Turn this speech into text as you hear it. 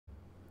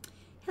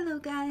Hello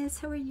guys,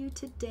 how are you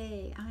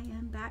today? I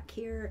am back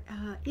here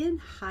in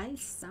high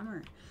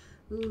summer.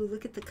 Ooh,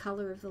 look at the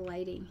color of the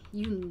lighting.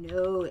 You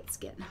know it's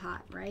getting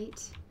hot,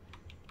 right?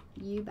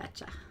 You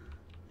betcha.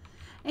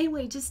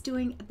 Anyway, just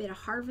doing a bit of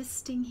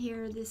harvesting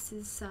here. This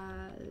is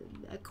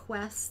a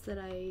quest that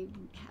I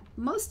had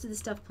most of the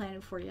stuff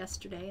planted for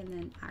yesterday and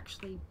then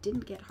actually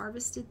didn't get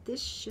harvested.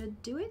 This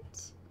should do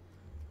it.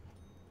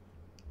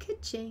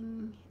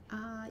 Ka-ching.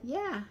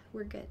 Yeah,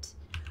 we're good.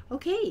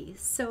 Okay,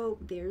 so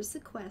there's the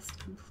quest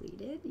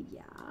completed,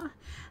 yeah.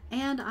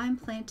 And I'm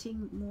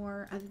planting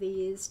more of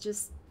these.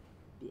 Just,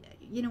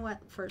 you know what,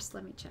 first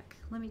let me check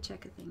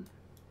a thing.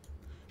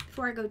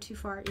 Before I go too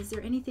far, is there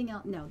anything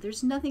else? No,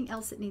 there's nothing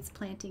else that needs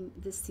planting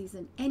this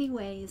season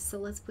anyway, so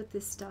let's put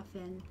this stuff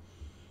in.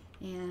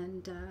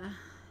 And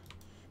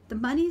the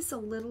money's a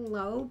little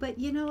low, but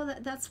you know,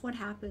 that's what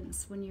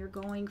happens when you're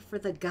going for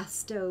the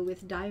gusto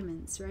with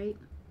diamonds, right?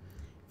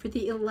 For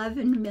the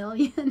 11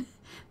 million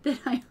that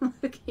I'm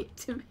looking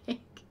to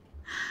make.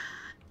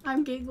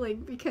 I'm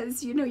giggling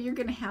because you know you're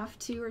gonna have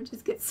to, or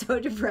just get so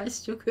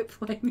depressed you'll quit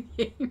playing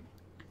the game.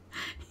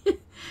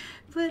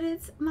 But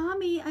it's,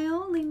 mommy, I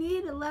only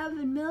need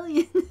 11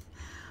 million.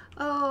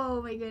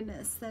 Oh my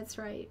goodness, that's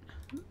right.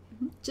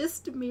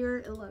 Just a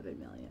mere 11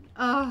 million.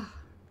 Oh.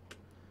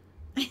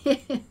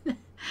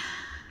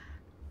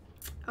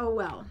 Oh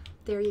well,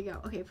 there you go.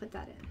 Okay, put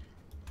that in.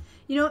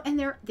 You know, and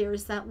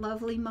there's that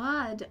lovely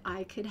mod.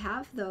 I could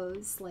have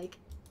those like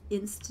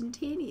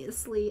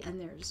instantaneously,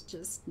 and there's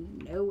just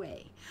no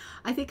way.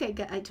 I think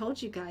I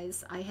told you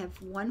guys I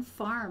have one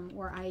farm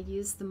where I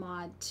use the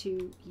mod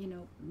to, you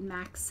know,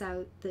 max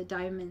out the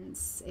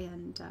diamonds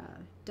and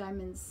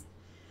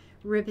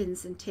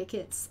ribbons and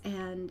tickets,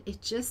 and it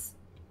just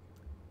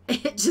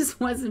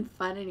wasn't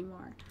fun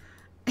anymore.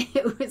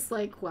 It was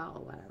like,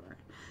 well, whatever.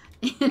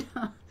 You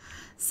know,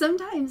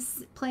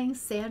 sometimes playing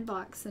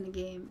sandbox in a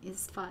game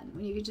is fun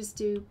when you can just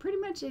do pretty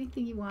much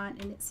anything you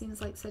want and it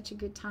seems like such a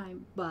good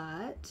time,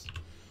 but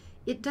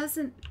it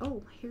doesn't.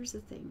 Oh, here's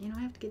the thing, you know,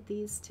 I have to get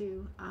these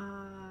two.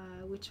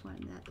 Which one?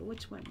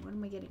 What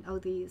am I getting? Oh,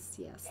 these.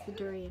 Yes, the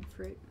durian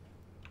fruit.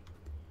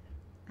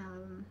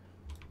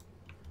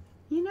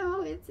 You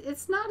know,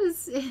 it's not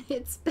as,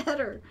 it's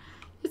better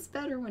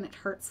when it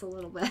hurts a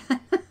little bit.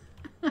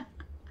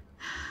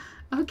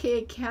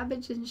 Okay,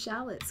 cabbage and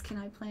shallots. Can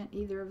I plant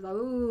either of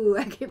those? Ooh,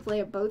 I can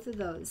plant both of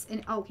those.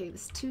 And okay, it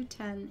was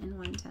 210 and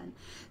 110.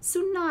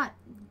 So not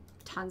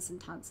tons and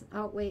tons.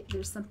 Oh wait,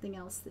 there's something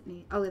else that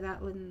needs. Oh,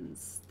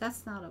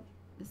 that's not a.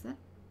 Is that?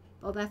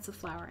 Oh, that's a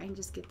flower. I can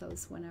just get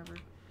those whenever.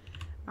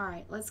 All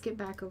right, let's get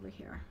back over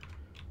here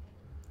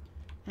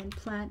and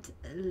plant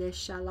les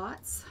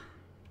shallots.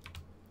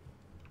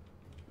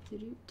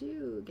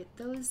 Get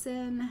those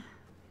in.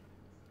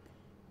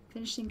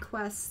 Finishing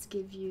quests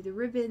give you the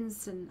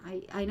ribbons, and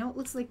I know it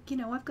looks like, you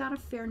know, I've got a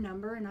fair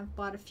number and I've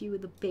bought a few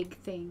of the big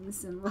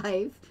things in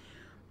life,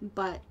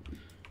 but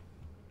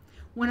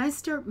when I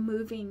start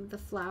moving the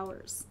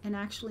flowers and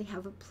actually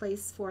have a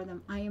place for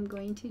them, I am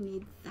going to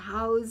need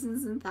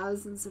thousands and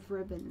thousands of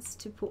ribbons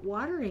to put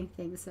watering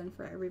things in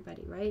for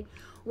everybody, right?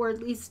 Or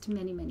at least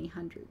many, many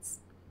hundreds.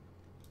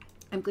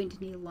 I'm going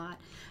to need a lot,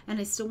 and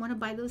I still want to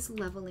buy those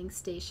leveling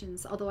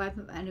stations, although I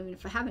mean,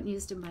 if I haven't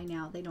used them by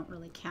now, they don't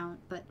really count,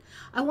 but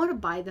I want to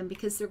buy them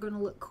because they're going to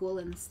look cool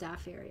in the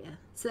staff area.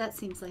 So that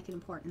seems like an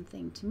important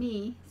thing to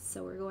me,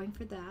 so we're going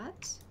for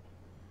that.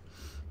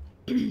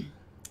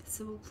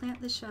 So we'll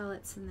plant the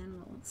shallots, and then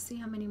we'll see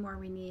how many more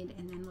we need,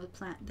 and then we'll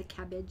plant the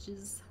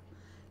cabbages,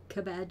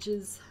 and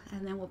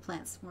then we'll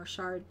plant some more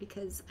chard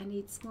because I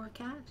need some more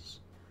cash.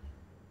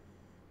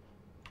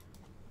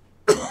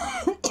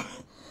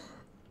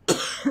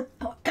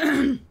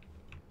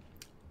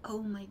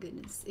 Oh my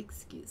goodness,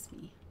 excuse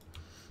me.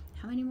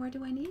 How many more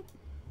do I need?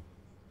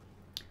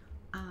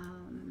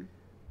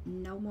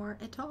 No more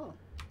at all.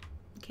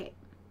 Okay,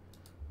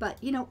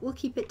 but you know, we'll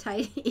keep it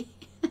tidy.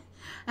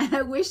 And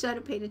I wish I'd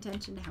have paid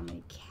attention to how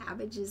many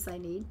cabbages I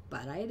need,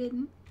 but I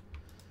didn't.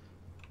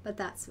 But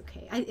that's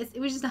okay. It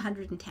was just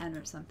 110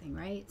 or something,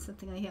 right?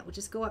 Something like that. We'll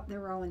just go up the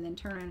row and then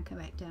turn around and come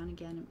back down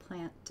again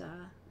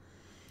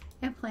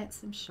and plant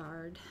some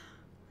chard.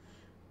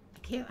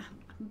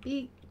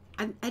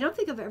 I don't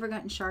think I've ever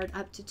gotten shard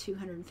up to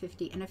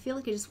 250, and I feel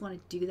like I just want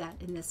to do that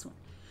in this one.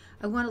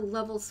 I want to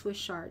level Swiss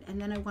shard, and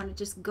then I want to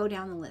just go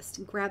down the list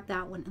and grab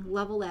that one and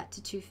level that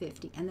to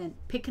 250, and then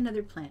pick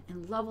another plant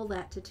and level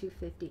that to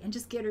 250 and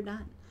just get her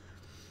done.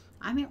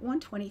 I'm at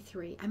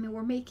 123. I mean,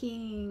 we're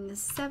making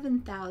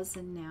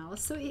 7,000 now,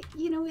 so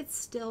you know, it's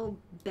still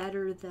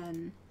better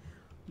than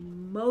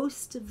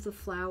most of the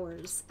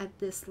flowers at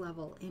this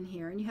level in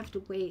here, and you have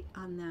to wait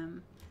on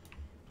them.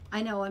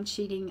 I know I'm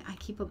cheating.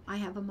 I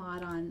have a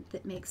mod on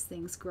that makes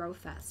things grow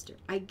faster.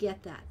 I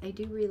get that. I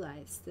do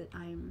realize that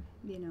I'm,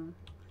 you know,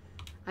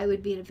 I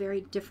would be in a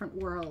very different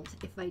world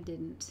if I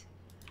didn't.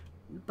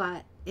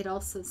 But it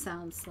also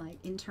sounds like,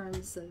 in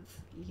terms of,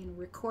 you know,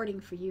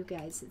 recording for you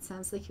guys, it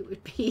sounds like it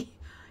would be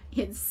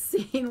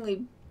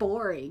insanely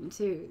boring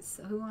too.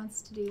 So who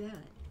wants to do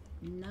that?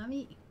 Not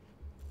me.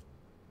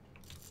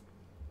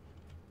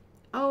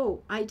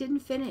 Oh, I didn't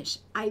finish.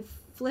 I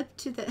flipped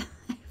to the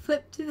I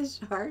flipped to the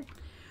chart.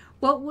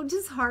 Well, we'll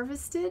just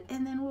harvest it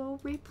and then we'll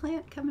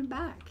replant coming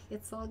back.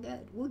 It's all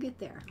good. We'll get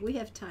there. We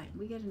have time.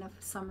 We got enough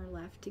summer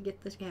left to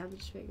get the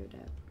cabbage figured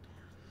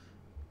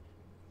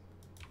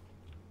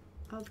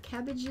out. Of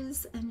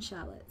cabbages and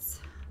shallots.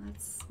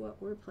 That's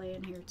what we're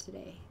playing here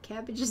today.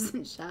 Cabbages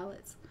and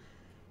shallots.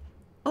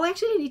 Oh,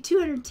 actually I need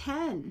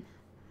 210.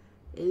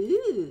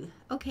 Ooh.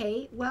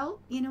 Okay, well,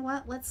 you know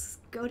what? Let's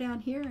go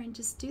down here and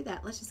just do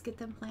that. Let's just get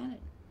them planted.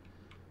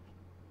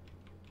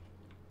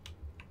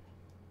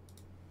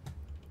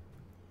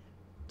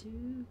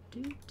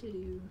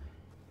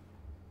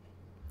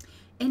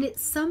 And at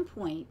some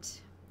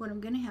point, what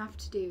I'm going to have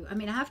to do, I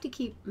mean, I have to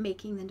keep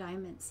making the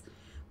diamonds,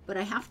 but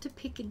I have to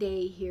pick a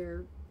day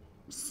here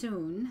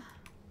soon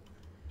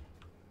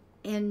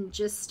and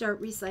just start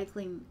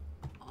recycling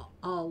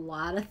a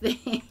lot of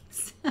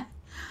things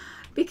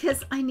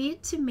because I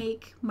need to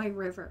make my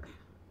river.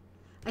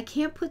 I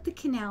can't put the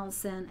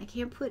canals in. I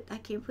can't put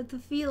the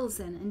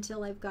fields in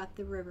until I've got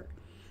the river,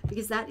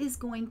 because that is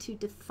going to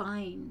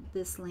define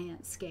this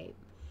landscape.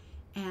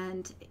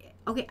 And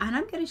okay, and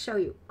I'm going to show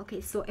you.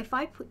 Okay, so if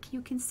I put,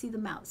 you can see the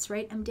mouse,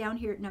 right? I'm down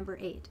here at number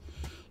 8.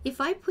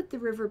 If I put the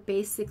river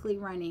basically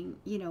running,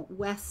 you know,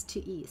 west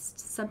to east,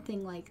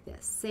 something like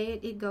this. Say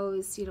it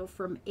goes, you know,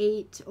 from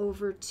 8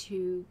 over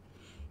to,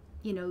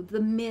 you know, the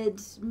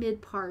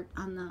mid part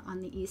on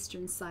the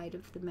eastern side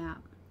of the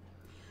map.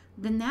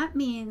 Then that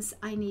means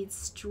I need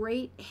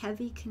straight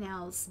heavy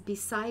canals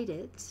beside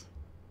it,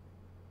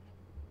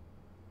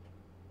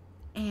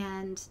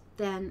 and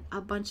then a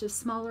bunch of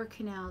smaller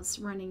canals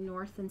running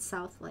north and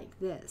south like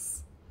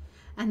this.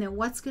 And then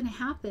what's going to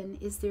happen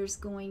is there's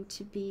going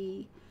to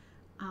be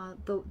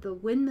the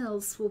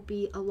windmills will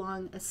be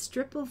along a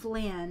strip of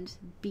land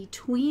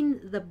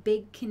between the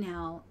big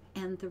canal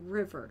and the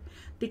river,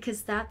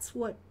 because that's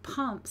what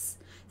pumps.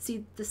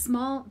 See, the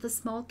small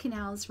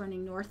canals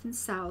running north and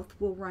south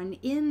will run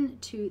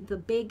into the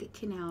big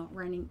canal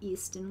running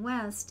east and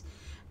west,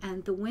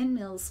 and the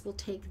windmills will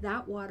take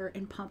that water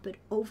and pump it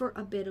over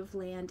a bit of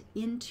land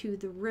into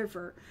the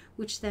river,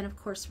 which then of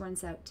course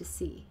runs out to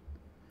sea.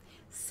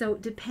 So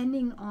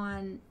depending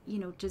on, you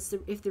know,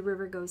 if the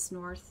river goes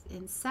north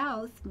and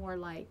south, more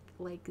like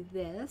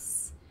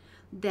this,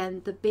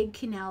 then the big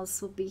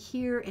canals will be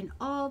here and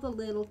all the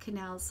little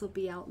canals will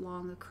be out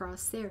long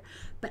across there.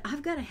 But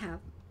I've got to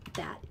have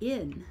that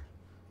in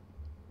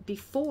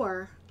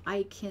before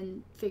I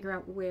can figure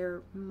out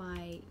where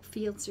my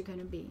fields are going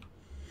to be.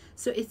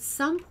 So at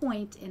some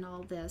point in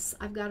all this,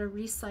 I've got to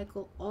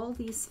recycle all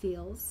these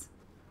fields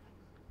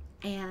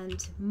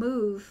and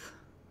move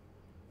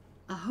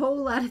a whole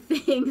lot of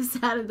things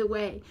out of the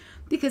way,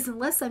 because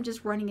unless I'm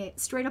just running it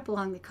straight up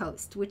along the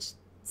coast, which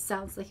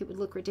sounds like it would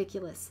look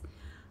ridiculous,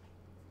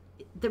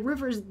 the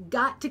river's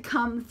got to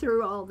come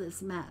through all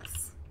this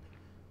mess,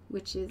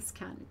 which is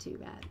kind of too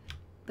bad.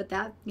 But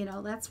that, you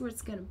know, that's where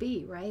it's going to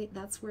be, right?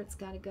 That's where it's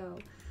got to go.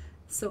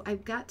 So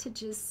I've got to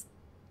just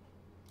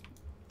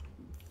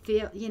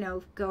feel, you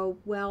know, go,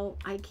 well,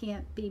 I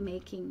can't be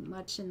making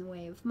much in the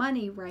way of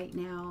money right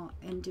now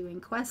and doing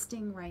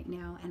questing right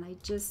now, and I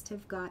just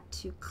have got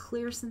to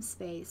clear some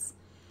space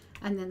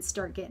and then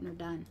start getting her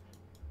done.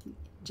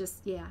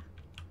 Just, yeah.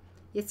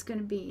 It's going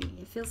to be,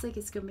 it feels like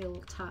it's going to be a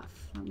little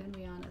tough. I'm going to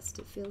be honest.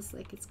 It feels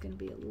like it's going to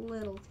be a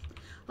little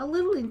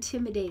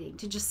intimidating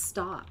to just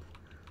stop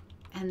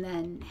and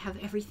then have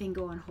everything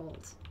go on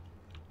hold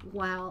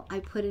while I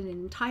put in an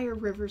entire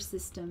river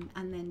system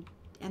and then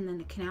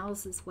the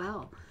canals as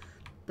well.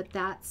 But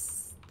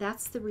that's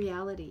the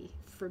reality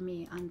for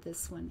me on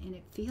this one, and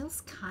it feels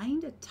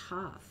kind of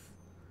tough.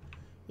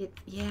 It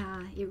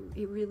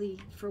really,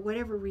 for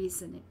whatever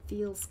reason, it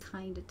feels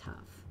kind of tough.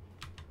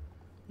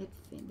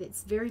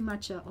 It's very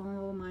much a,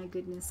 oh my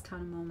goodness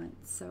kind of moment.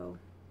 So,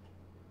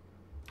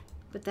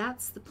 but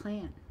that's the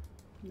plan.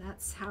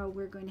 That's how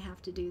we're going to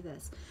have to do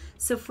this.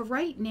 So for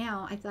right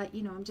now, I thought,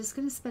 you know, I'm just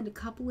going to spend a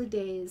couple of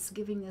days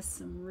giving this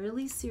some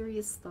really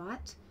serious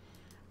thought.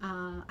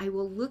 I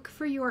will look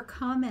for your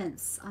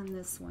comments on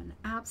this one.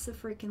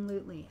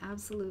 Abso-freaking-lutely,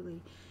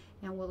 absolutely.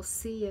 And we'll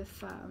see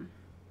if,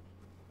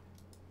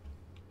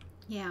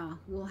 yeah,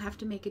 we'll have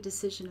to make a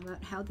decision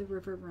about how the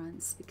river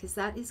runs, because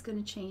that is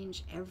going to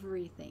change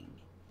everything.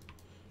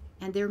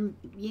 And they're,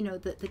 you know,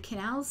 the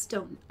canals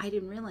don't, I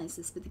didn't realize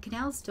this, but the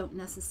canals don't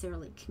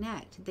necessarily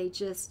connect. They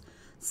just,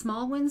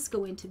 small ones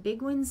go into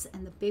big ones,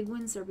 and the big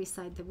ones are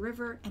beside the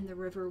river, and the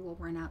river will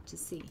run out to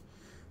sea.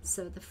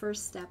 So the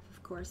first step,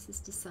 of course,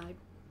 is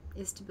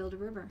to build a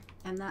river,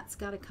 and that's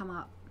got to come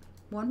up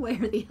one way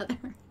or the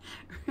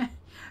other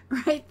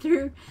right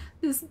through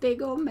this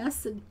big old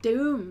mess of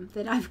doom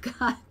that I've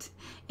got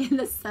in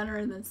the center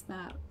of this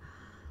map.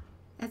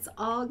 It's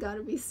all got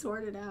to be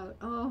sorted out.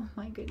 Oh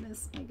my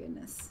goodness, my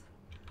goodness.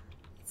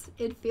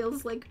 It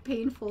feels like a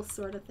painful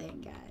sort of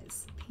thing,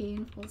 guys.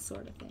 Painful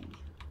sort of thing.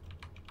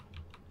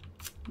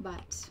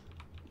 But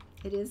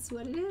it is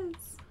what it is.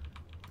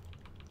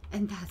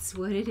 And that's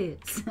what it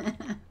is.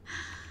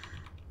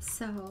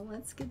 So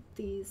let's get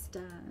these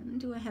done.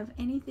 Do I have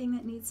anything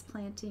that needs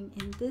planting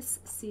in this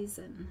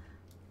season?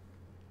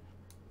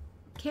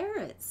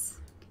 Carrots.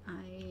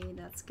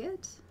 That's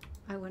good.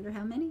 I wonder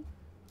how many.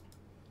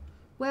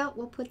 Well,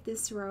 we'll put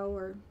this row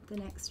or the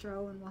next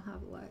row and we'll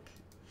have a look.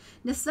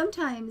 Now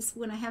sometimes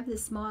when I have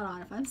this mod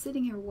on, if I'm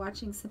sitting here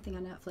watching something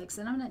on Netflix,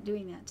 and I'm not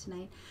doing that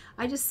tonight,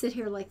 I just sit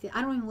here like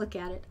I don't even look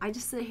at it. I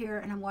just sit here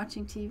and I'm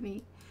watching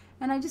TV.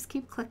 And I just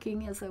keep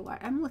clicking as I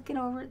watch. I'm looking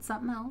over at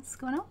something else,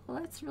 going, oh,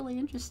 well, that's really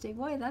interesting.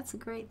 Boy, that's a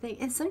great thing.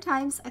 And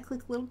sometimes I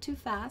click a little too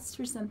fast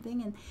for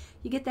something, and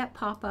you get that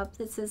pop-up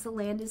that says the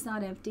land is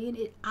not empty, and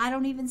I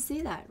don't even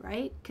see that,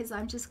 right? Because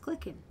I'm just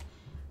clicking.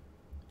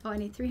 Oh, I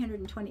need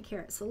 320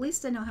 carrots. So at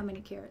least I know how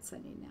many carrots I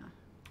need now.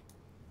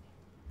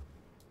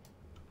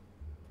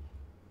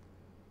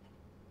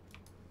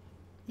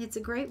 It's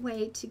a great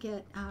way to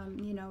get,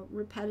 you know,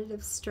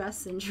 repetitive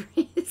stress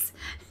injuries.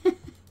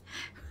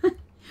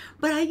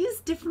 But I use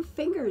different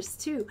fingers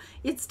too.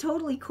 It's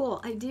totally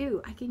cool. I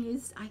do. I can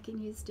use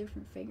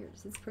different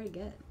fingers. It's pretty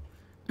good.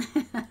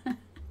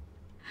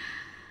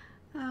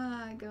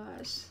 Oh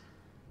gosh.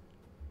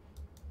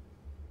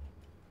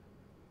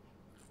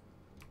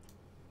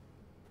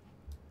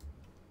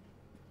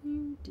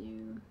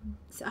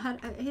 So I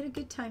had a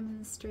good time in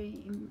the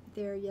stream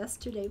there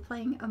yesterday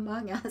playing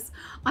Among Us.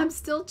 I'm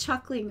still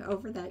chuckling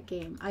over that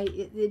game.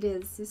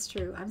 It's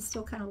true. I'm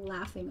still kind of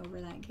laughing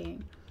over that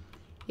game.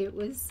 It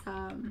was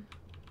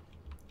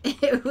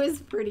it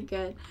was pretty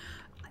good.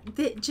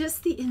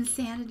 Just the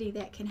insanity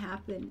that can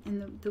happen,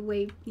 and the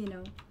way, you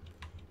know,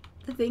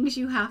 the things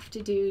you have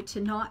to do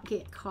to not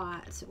get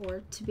caught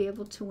or to be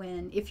able to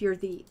win if you're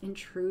the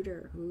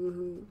intruder.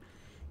 Ooh,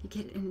 you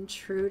get an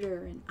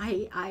intruder, and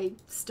I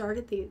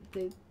started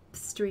the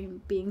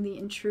stream being the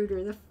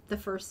intruder the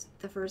first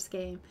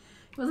game.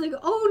 I was like,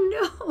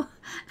 oh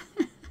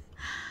no.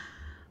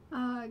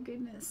 Oh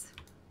goodness.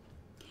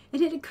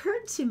 And it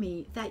occurred to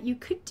me that you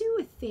could do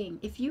a thing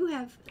if you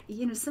have,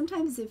 you know,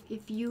 sometimes if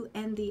you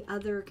and the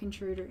other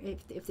intruder,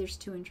 if there's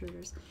two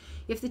intruders,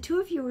 if the two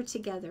of you are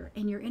together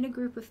and you're in a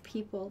group of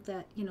people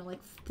that, you know, like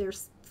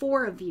there's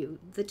 4 of you,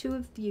 the 2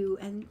 of you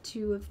and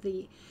 2 of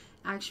the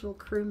actual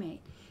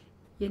crewmate,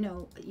 you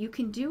know, you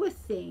can do a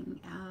thing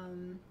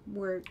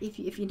where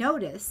if you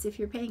notice, if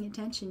you're paying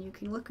attention, you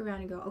can look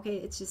around and go, okay,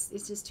 it's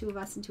just 2 of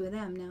us and 2 of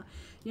them. Now,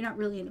 you're not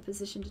really in a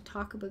position to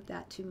talk about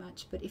that too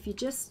much, but if you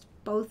just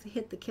both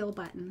hit the kill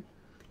button,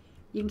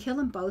 you can kill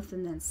them both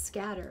and then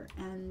scatter,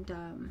 and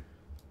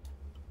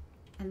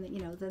you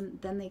know,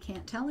 then they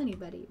can't tell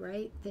anybody,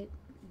 right, that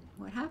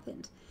what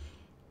happened.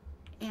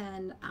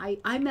 And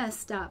I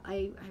messed up.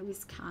 I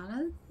was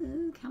kind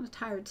of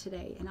tired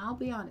today, and I'll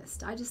be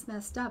honest, I just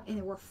messed up, and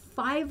there were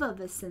 5 of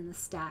us in the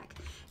stack,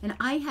 and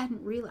I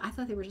hadn't realized. I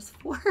thought there were just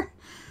 4.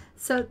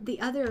 So the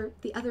other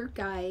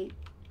guy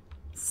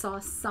saw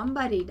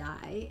somebody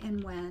die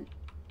and went,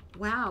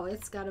 wow,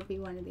 it's got to be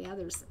one of the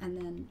others. And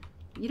then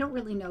you don't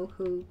really know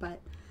who, but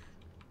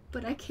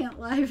I can't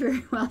lie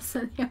very well,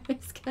 so they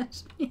always catch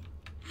me.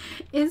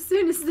 As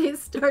soon as they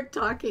start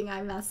talking,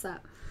 I mess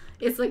up.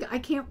 It's like I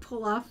can't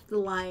pull off the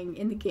lying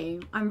in the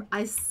game.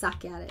 I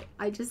suck at it.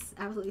 I just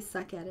absolutely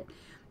suck at it.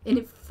 And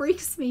it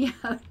freaks me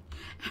out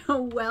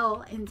how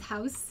well and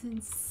how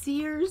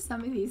sincere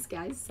some of these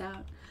guys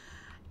sound.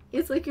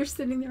 It's like you're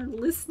sitting there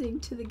listening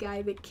to the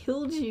guy that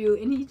killed you,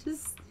 and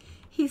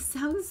he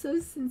sounds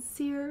so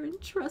sincere and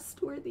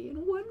trustworthy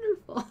and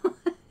wonderful.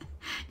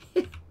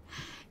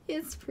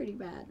 It's pretty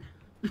bad.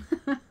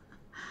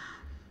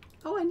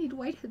 Oh, I need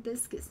white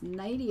hibiscus,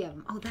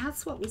 nidium. Oh,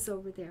 that's what was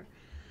over there.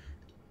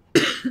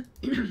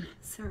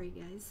 Sorry,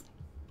 guys.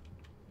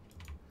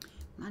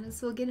 Might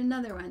as well get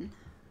another one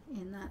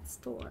in that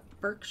store.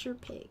 Berkshire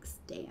Pigs.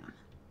 Damn.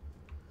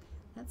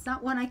 That's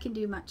not one I can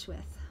do much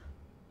with.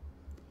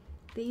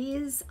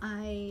 These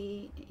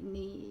I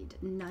need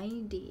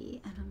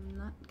 90, and I'm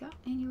not got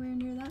anywhere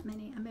near that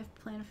many. I'm going to have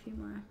to plant a few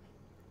more.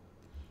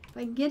 If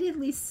I can get at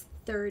least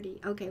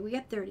 30. Okay, we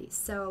got 30.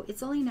 So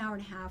it's only an hour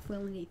and a half. We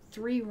only need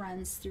 3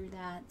 runs through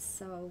that.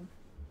 So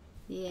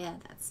yeah,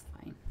 that's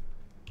fine.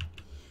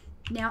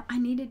 Now I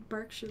needed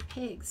Berkshire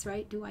Pigs,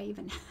 right? Do I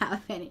even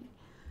have any?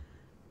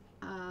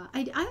 I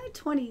had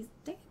 20, I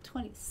think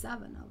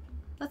 27 of them.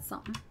 That's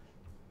something.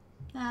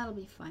 That'll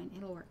be fine.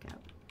 It'll work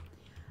out.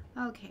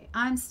 Okay,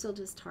 I'm still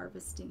just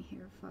harvesting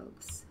here,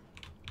 folks.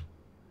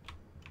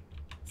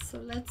 So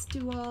let's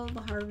do all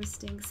the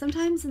harvesting.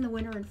 Sometimes in the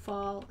winter and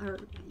fall,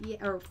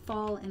 or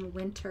fall and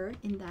winter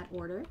in that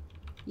order.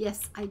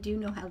 Yes, I do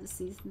know how the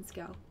seasons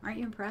go. Aren't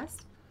you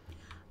impressed?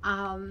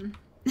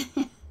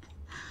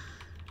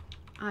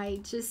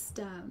 I just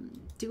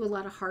do a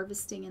lot of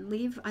harvesting and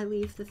I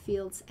leave the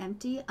fields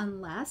empty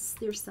unless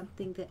there's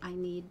something that I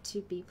need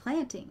to be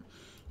planting.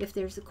 If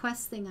there's a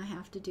quest thing I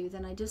have to do,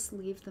 then I just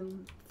leave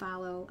them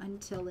fallow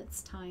until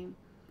it's time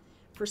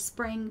for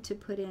spring to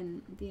put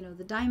in, you know,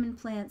 the diamond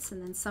plants, and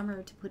then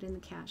summer to put in the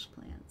cash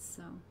plants.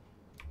 So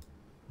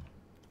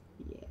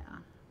yeah,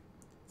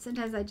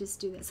 sometimes I just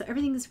do that. So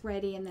everything's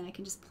ready, and then I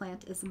can just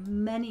plant as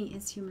many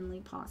as humanly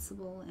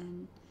possible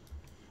and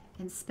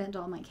spend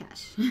all my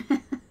cash.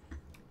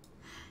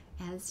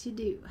 As you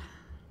do.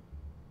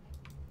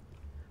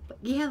 But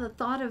yeah, the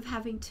thought of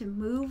having to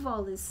move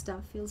all this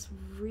stuff feels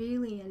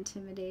really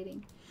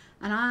intimidating.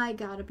 And I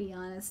gotta be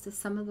honest, to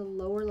some of the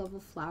lower level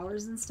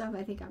flowers and stuff,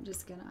 I think I'm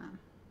just gonna,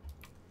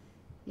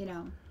 you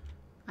know,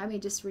 I may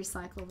just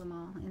recycle them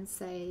all and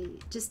say,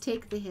 just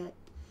take the hit.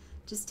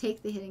 Just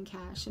take the hit in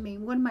cash. I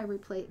mean, what am I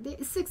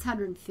replacing?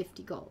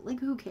 650 gold. Like,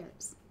 who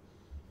cares?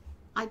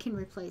 I can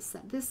replace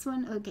that. This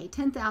one, okay,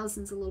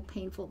 10,000 is a little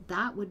painful.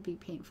 That would be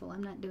painful.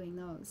 I'm not doing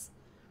those.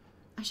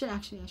 I should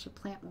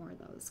plant more of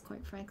those,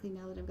 quite frankly,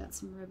 now that I've got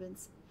some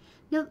ribbons.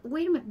 Now,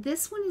 wait a minute.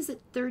 This one is at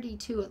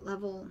 32 at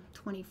level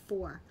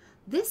 24.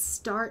 This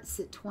starts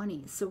at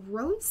 20. So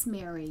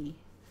Rosemary's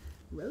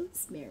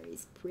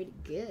pretty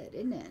good,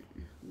 isn't it?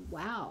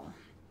 Wow.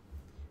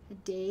 A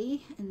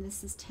day, and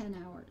this is 10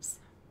 hours.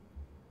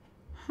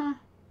 Huh.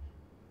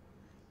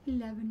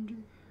 Lavender.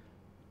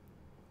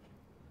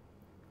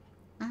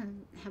 I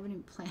haven't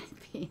even planted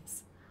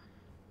these.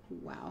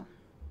 Wow.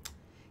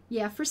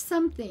 Yeah, for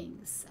some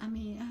things. I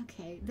mean,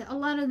 okay. A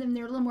lot of them,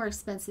 they're a little more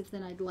expensive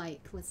than I'd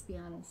like, let's be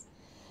honest.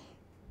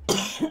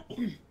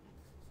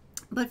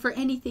 But for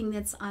anything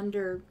that's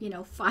under, you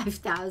know,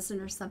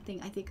 5,000 or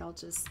something, I think I'll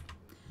just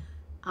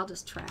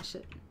trash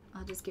it.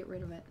 I'll just get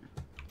rid of it.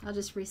 I'll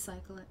just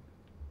recycle it.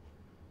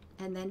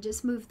 And then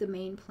just move the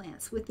main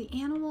plants. With the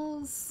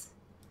animals,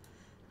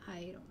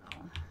 I don't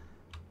know.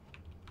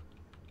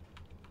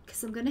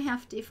 Because I'm going to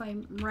have to, if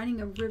I'm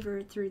running a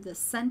river through the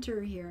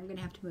center here, I'm going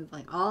to have to move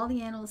like all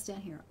the animals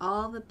down here,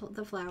 all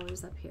the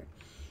flowers up here.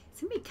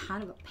 It's going to be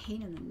kind of a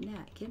pain in the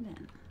neck, isn't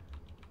it?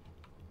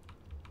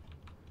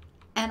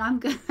 And I'm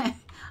going to,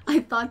 I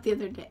thought the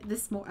other day,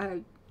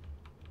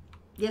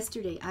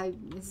 yesterday, I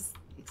was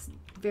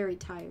very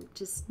tired,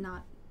 just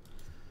not,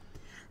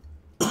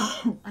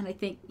 and I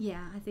think,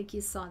 yeah, I think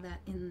you saw that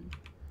in,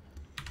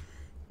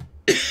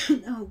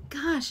 oh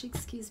gosh,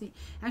 excuse me.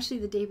 Actually,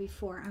 the day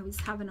before, I was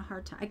having a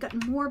hard time. I got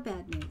more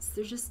bad news.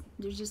 There's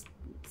just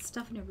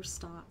stuff never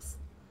stops,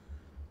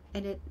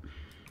 and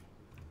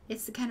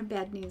it's the kind of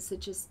bad news that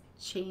just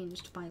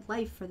changed my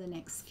life for the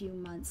next few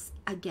months.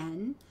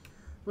 Again,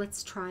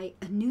 let's try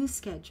a new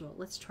schedule.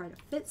 Let's try to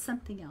fit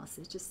something else.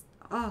 It's just,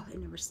 oh, it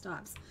never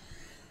stops.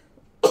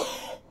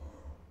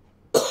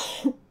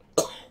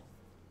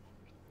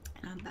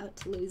 And I'm about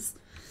to lose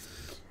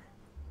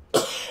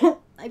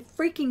my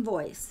freaking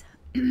voice.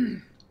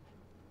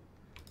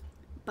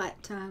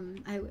 But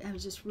I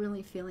was just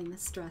really feeling the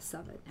stress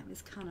of it. I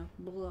was kind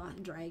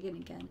of dragging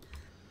again.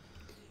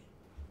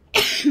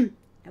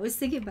 I was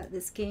thinking about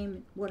this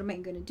game. What am I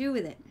going to do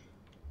with it?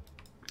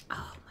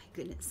 Oh my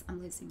goodness,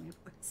 I'm losing my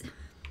voice.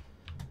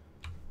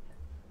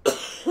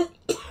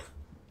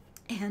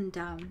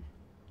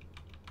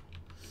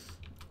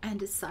 And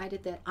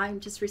decided that I'm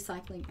just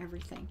recycling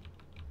everything.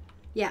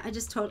 Yeah, I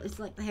just totally, it's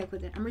like the heck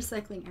with it. I'm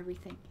recycling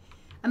everything.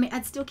 I mean,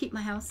 I'd still keep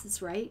my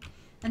houses, right?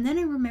 And then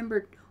I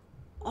remembered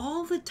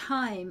all the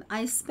time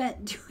I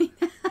spent doing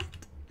that.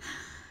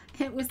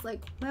 And it was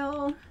like,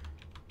 well,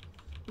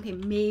 okay,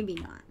 maybe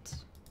not.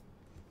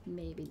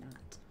 Maybe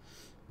not.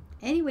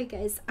 Anyway,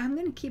 guys, I'm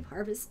going to keep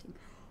harvesting.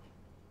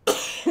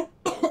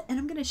 And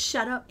I'm going to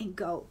shut up and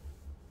go.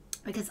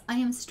 Because I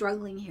am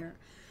struggling here.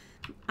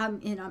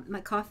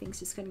 My coughing's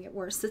just going to get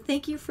worse. So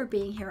thank you for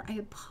being here. I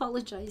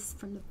apologize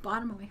from the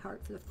bottom of my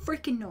heart for the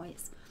freaking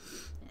noise.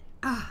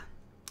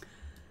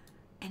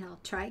 And I'll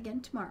try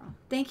again tomorrow.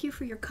 Thank you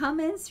for your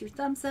comments, your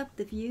thumbs up,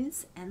 the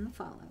views, and the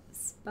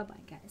follows. Bye-bye,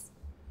 guys.